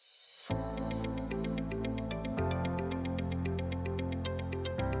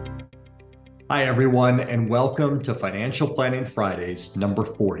Hi, everyone, and welcome to Financial Planning Fridays, number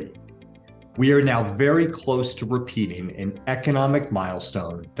 40. We are now very close to repeating an economic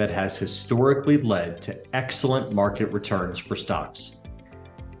milestone that has historically led to excellent market returns for stocks.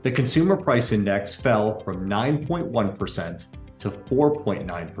 The Consumer Price Index fell from 9.1% to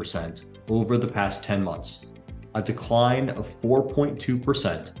 4.9% over the past 10 months, a decline of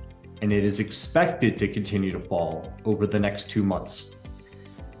 4.2%, and it is expected to continue to fall over the next 2 months.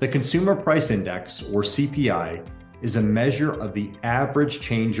 The Consumer Price Index, or CPI, is a measure of the average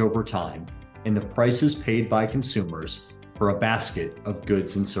change over time in the prices paid by consumers for a basket of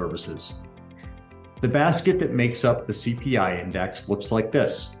goods and services. The basket that makes up the CPI index looks like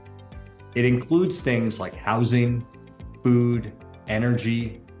this. It includes things like housing, food,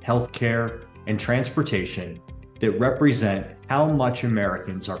 energy, healthcare, and transportation that represent how much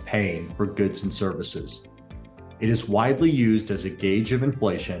Americans are paying for goods and services. It is widely used as a gauge of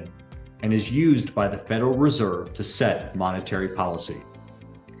inflation and is used by the Federal Reserve to set monetary policy.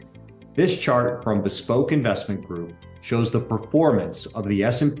 This chart from Bespoke Investment Group shows the performance of the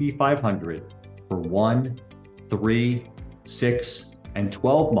S&P 500 for 1, 3, 6, and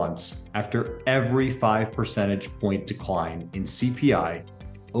 12 months after every 5 percentage point decline in CPI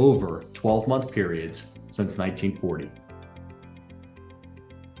over 12-month periods since 1940.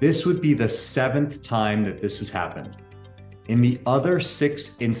 This would be the 7th time that this has happened. In the other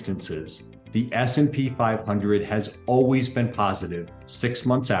 6 instances, the S&P 500 has always been positive 6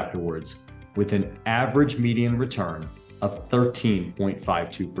 months afterwards, with an average median return of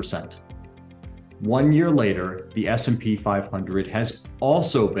 13.52%. 1 year later, the S&P 500 has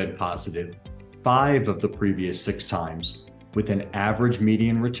also been positive 5 of the previous 6 times, with an average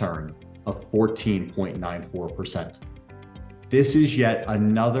median return of 14.94%. This is yet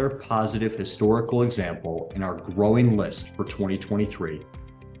another positive historical example in our growing list for 2023,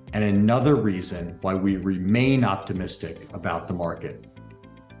 and another reason why we remain optimistic about the market.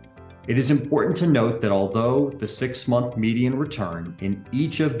 It is important to note that although the 6-month median return in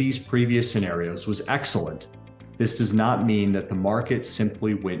each of these previous scenarios was excellent, this does not mean that the market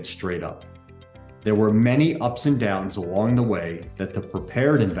simply went straight up. There were many ups and downs along the way that the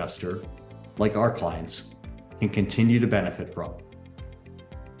prepared investor, like our clients, can continue to benefit from.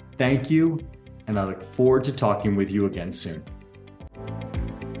 Thank you, and I look forward to talking with you again soon.